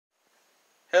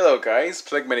Hello guys,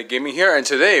 Plague Gaming here, and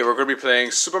today we're going to be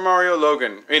playing Super Mario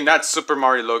Logan. I mean, not Super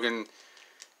Mario Logan,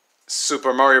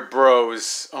 Super Mario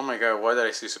Bros. Oh my god, why did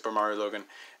I say Super Mario Logan?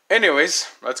 Anyways,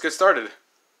 let's get started.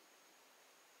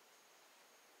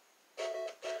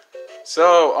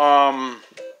 So,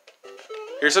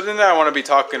 here's something that I want to be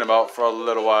talking about for a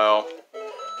little while.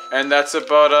 And that's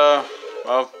about,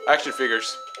 well, action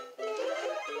figures.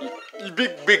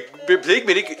 Big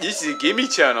Medic, this is a gaming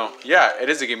channel. Yeah, it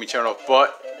is a gaming channel,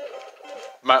 but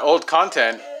my old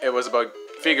content, it was about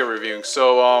figure reviewing.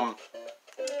 So, I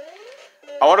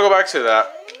want to go back to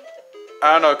that.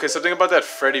 I don't know, because something about that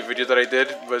Freddy video that I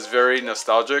did was very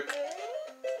nostalgic.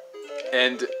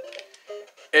 And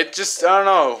it just, I don't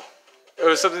know. It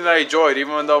was something that I enjoyed,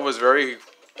 even though it was very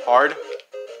hard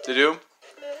to do.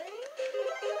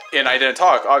 And I didn't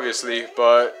talk, obviously,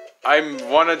 but I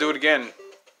want to do it again.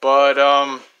 But,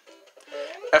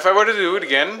 if I were to do it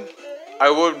again, I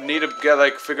would need to get,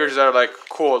 like, figures that are, like,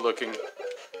 cool looking.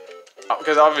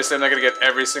 Because obviously I'm not going to get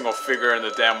every single figure in the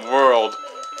damn world.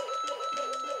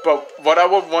 But what I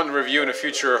would want to review in the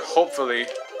future, hopefully...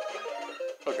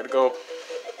 I'm going to go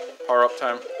power up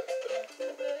time.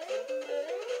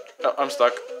 Oh, I'm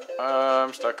stuck.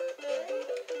 I'm stuck.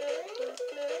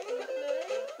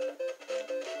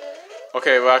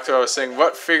 Okay, back to what I was saying.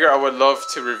 What figure I would love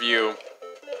to review?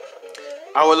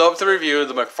 I would love to review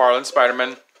the McFarlane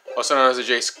Spider-Man, also known as the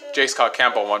J. Scott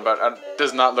Campbell one, but it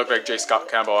does not look like J. Scott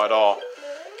Campbell at all.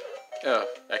 I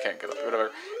can't get up, whatever.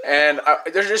 And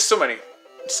there's just so many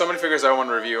figures I want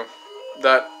to review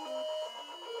that,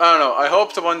 I don't know, I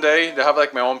hope to one day to have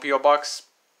like my own P.O. box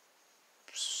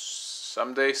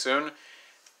someday soon.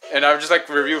 And I would just like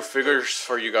review figures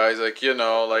for you guys, like, you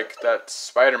know, like that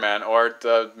Spider-Man or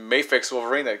the Mayfix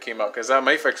Wolverine that came out. Because that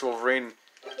Mayfix Wolverine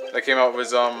that came out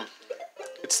was,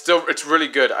 it's really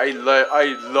good. I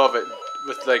love it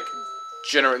with, like,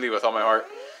 generally with all my heart.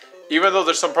 Even though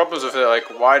there's some problems with it, like,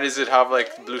 why does it have,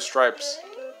 like, blue stripes?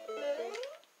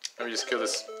 Let me just kill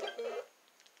this.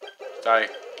 Die.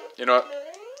 You know what?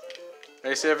 Let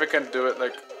me see if I can do it,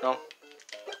 like, no.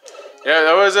 Yeah,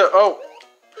 that was it. Oh,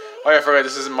 yeah, I forgot,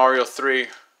 this is Mario 3,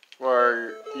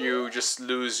 where you just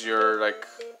lose your, like,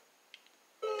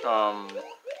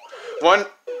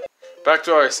 back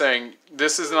to what I was saying,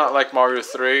 this is not like Mario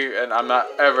 3, and I'm not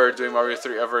ever doing Mario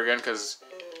 3 ever again, because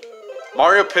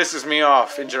Mario pisses me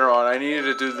off in general, and I needed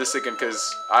to do this again,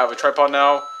 because I have a tripod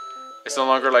now. It's no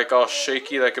longer, like, all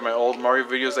shaky like in my old Mario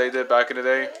videos I did back in the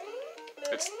day.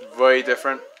 It's way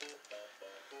different.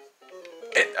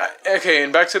 Okay,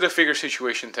 and back to the figure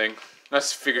situation thing. Not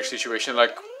figure situation,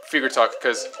 like figure talk,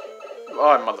 because,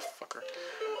 oh, motherfucker.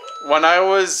 When I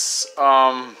was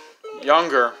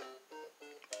younger,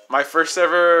 my first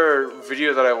ever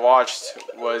video that I watched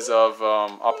was of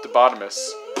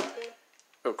Optibotimus.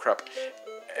 Oh crap.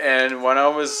 And when I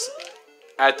was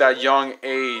at that young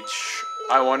age,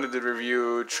 I wanted to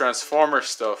review Transformer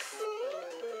stuff.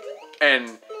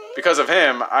 And because of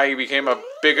him, I became a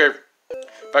bigger...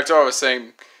 Back to what I was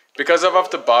saying. Because of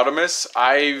Optibotimus,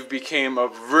 I became a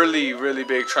really, really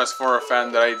big Transformer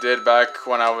fan that I did back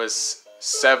when I was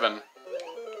 7.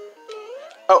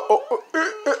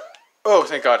 Oh,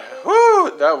 thank God.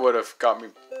 Woo! That would have got me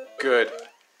good.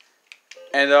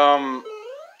 And,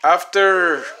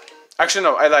 after... Actually,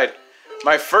 no, I lied.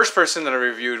 My first person that I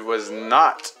reviewed was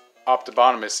not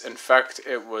Optibotimus. In fact,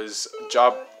 it was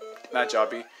not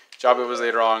Jobby. Jobby was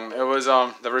later on. It was,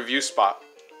 the review spot.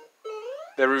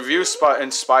 The review spot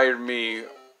inspired me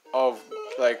of,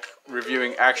 like,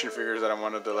 reviewing action figures that I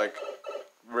wanted to, like,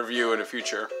 review in the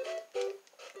future.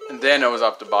 And then it was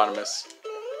Optibotimus.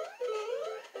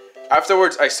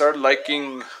 Afterwards, I started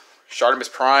liking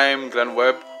Shartimus Prime, Glenn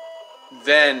Webb,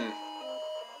 then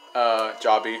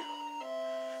Jobby.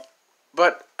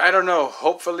 But I don't know.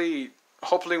 Hopefully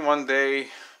one day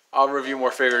I'll review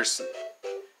more figures.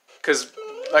 Cause,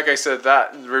 like I said,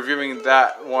 reviewing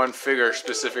that one figure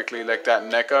specifically, like that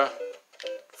NECA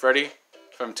Freddy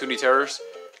from Toony Terrors,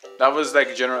 that was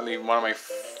like generally one of my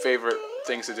favorite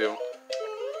things to do.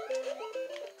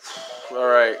 All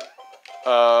right.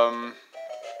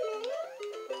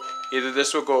 Either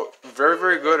this will go very,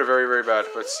 very good or very, very bad.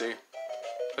 Let's see.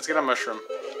 Let's get a mushroom.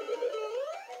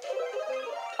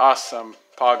 Awesome.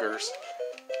 Poggers.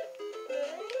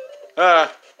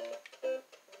 Oh,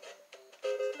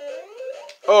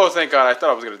 thank God. I thought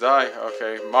I was going to die.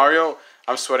 Okay. Mario.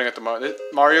 I'm sweating at the moment.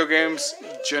 Mario games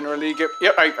generally get...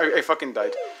 Yep, I fucking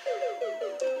died.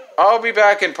 I'll be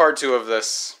back in part 2 of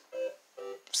this.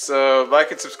 So,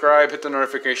 like and subscribe, hit the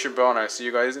notification bell, and I'll see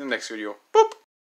you guys in the next video. Boop!